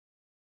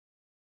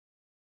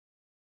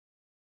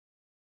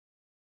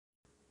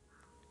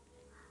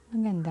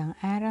Magandang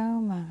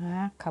araw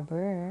mga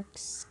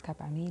kaberks,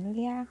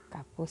 kapamilya,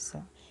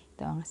 kapuso.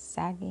 Ito ang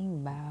saging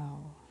baw.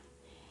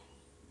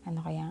 Ano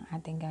kaya ang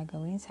ating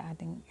gagawin sa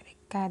ating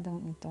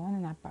rekadong ito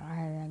na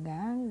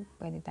napakahalagang?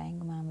 Pwede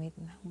tayong gumamit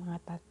ng mga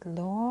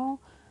tatlong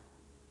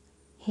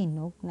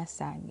hinog na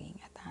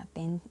saging. At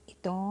atin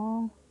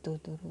itong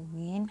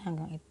tuturugin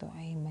hanggang ito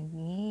ay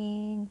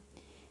maging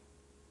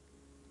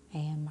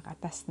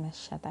makatas na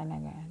siya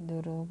talaga.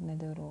 Durog na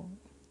durog.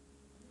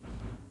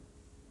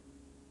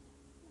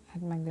 At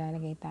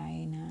maglalagay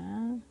tayo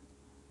ng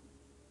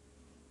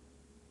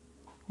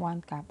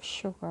 1 cup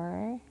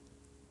sugar,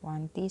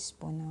 1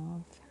 teaspoon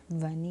of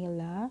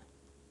vanilla,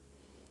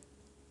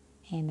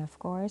 and of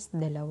course,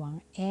 2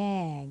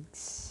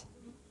 eggs.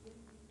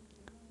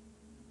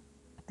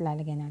 At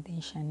lalagyan natin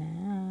siya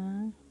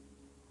ng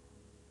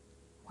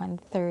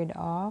 1/3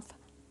 of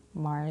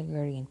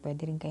margarine.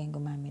 Pwede rin kayong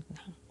gumamit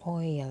ng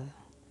oil.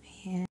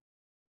 Ayan.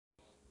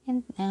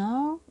 And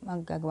now,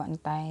 maggagawa na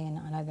tayo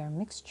ng another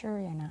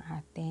mixture. Yan ang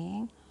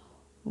ating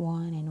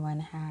 1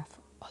 1/2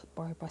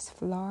 all-purpose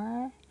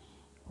flour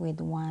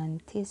with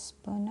 1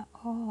 teaspoon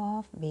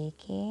of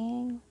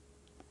baking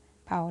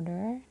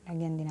powder.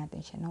 Lagyan din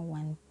natin siya ng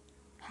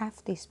 1/2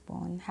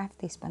 teaspoon, half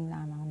teaspoon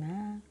lamang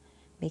na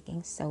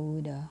baking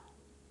soda.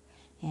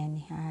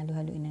 Ayan,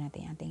 halo-haluin na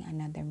natin ating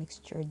another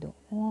mixture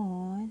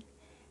doon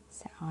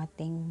sa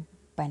ating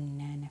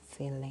banana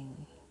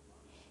filling.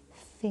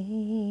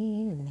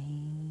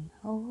 Feeling,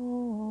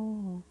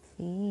 oh,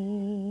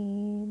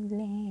 feeling.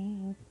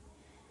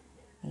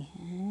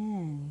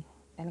 Ayan.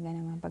 Talaga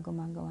naman pag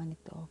gumagawa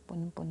nito,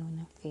 punong-puno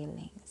ng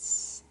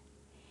feelings.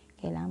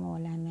 Kailangan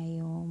mawala na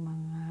yung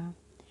mga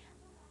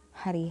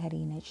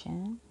hari-hari na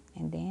siya.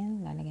 And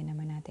then, lalagyan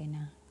naman natin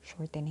ng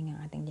shortening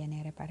ang ating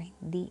janere para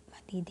hindi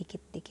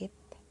matidikit-dikit.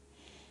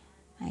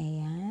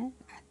 Ayan.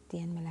 At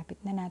yan,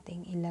 malapit na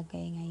nating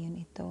ilagay ngayon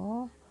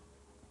ito.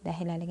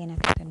 Dahil lalagyan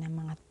natin ito ng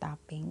mga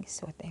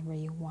toppings. Whatever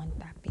you want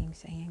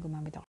toppings. Ayan,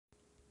 gumamit ako.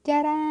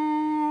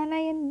 Tcharan!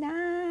 Ayun na!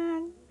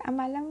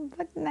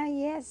 Malambot na,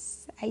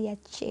 yes! I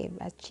achieve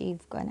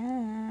ko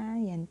na.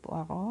 Yan po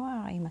ako.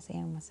 Ay,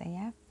 masayang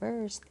masaya.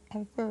 First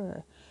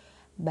ever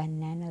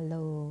banana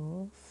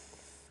loaf.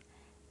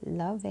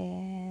 Love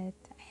it.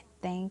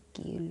 Thank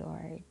you,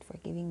 Lord, for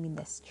giving me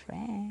the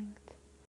strength.